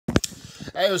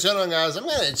Hey, what's going on, guys? I'm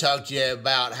going to talk to you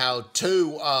about how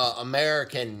two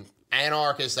American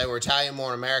anarchists, they were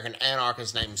Italian-born American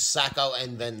anarchists named Sacco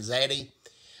and Vanzetti. It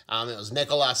was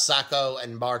Nicola Sacco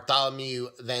and Bartholomew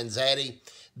Vanzetti.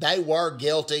 They were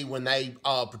guilty when they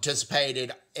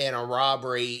participated in a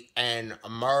robbery and a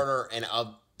murder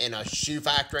in a shoe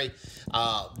factory.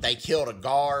 They killed a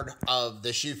guard of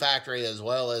the shoe factory as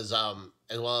well as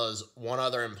one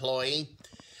other employee.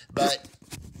 But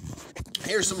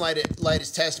here's some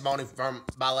latest testimony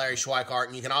by Larry Schweikart,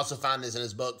 and you can also find this in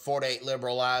his book, 48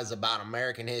 Liberal Lies About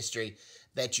American History,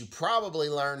 that you probably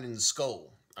learned in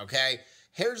school, okay?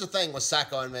 Here's the thing with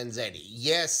Sacco and Vanzetti.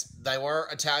 Yes, they were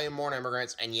Italian-born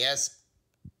immigrants, and yes,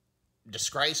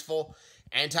 disgraceful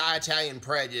anti-Italian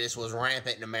prejudice was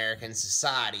rampant in American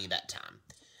society at that time.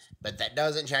 But that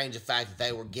doesn't change the fact that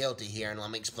they were guilty here, and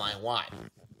let me explain why.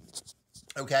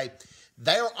 Okay?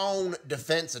 Their own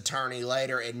defense attorney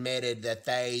later admitted that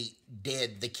they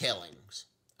did the killings,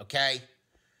 okay?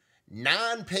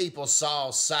 9 people saw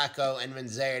Sacco and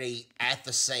Vanzetti at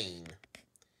the scene.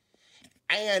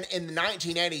 And in the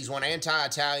 1980s, when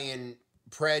anti-Italian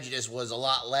prejudice was a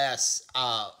lot less,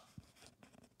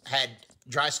 had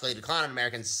drastically declined in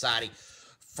American society,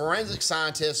 forensic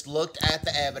scientists looked at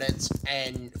the evidence,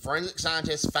 and forensic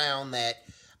scientists found that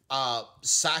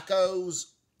Sacco's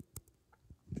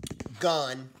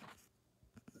gun,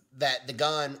 that the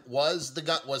gun was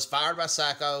fired by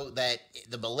Sacco, that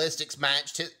the ballistics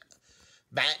matched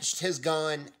his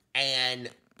gun, and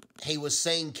he was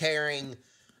seen carrying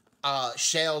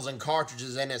shells and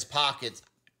cartridges in his pockets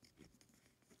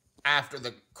after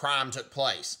the crime took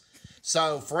place.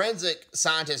 So forensic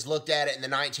scientists looked at it in the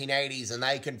 1980s, and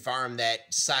they confirmed that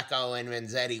Sacco and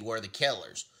Vanzetti were the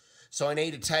killers. So we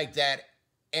need to take that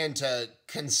into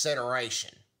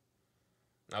consideration.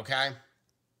 Okay?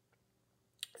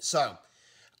 So,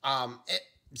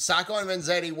 Sacco and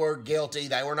Vanzetti were guilty.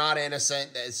 They were not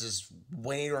innocent.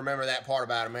 We need to remember that part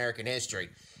about American history.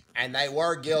 And they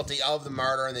were guilty of the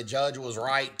murder, and the judge was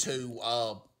right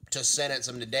to sentence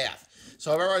them to death.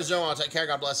 So if everybody's doing well, take care.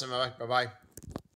 God bless them. Bye-bye.